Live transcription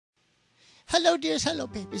Hello, dears. Hello,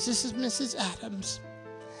 babies. This is Mrs. Adams.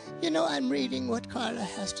 You know, I'm reading what Carla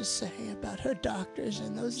has to say about her doctors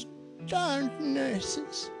and those darn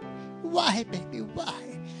nurses. Why, baby,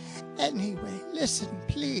 why? Anyway, listen,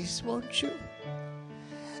 please, won't you?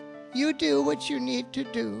 You do what you need to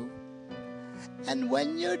do, and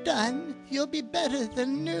when you're done, you'll be better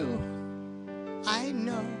than new. I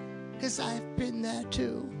know, 'cause I've been there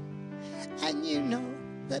too, and you know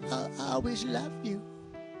that I'll always love you.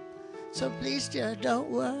 So please, dear,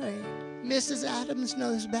 don't worry. Mrs. Adams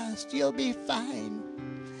knows best. You'll be fine.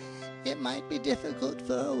 It might be difficult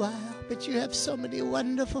for a while, but you have so many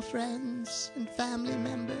wonderful friends and family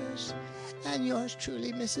members, and yours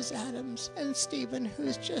truly, Mrs. Adams, and Stephen,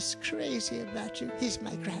 who's just crazy about you. He's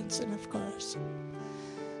my grandson, of course.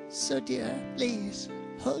 So, dear, please,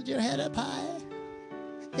 hold your head up high,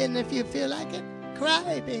 and if you feel like it,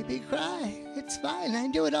 cry, baby, cry. It's fine. I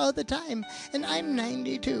do it all the time, and I'm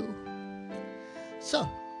 92. So,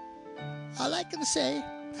 all I can say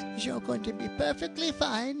is you're going to be perfectly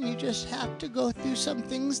fine. You just have to go through some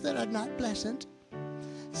things that are not pleasant.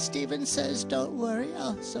 Stephen says don't worry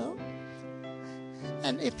also.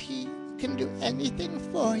 And if he can do anything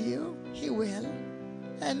for you, he will.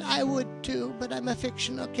 And I would too, but I'm a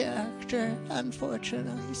fictional character,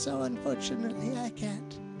 unfortunately. So unfortunately, I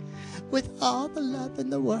can't. With all the love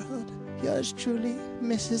in the world, yours truly,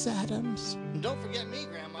 Mrs. Adams. Don't forget me,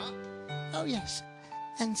 Grandma. Oh, yes.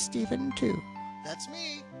 And Stephen, too. That's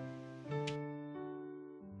me.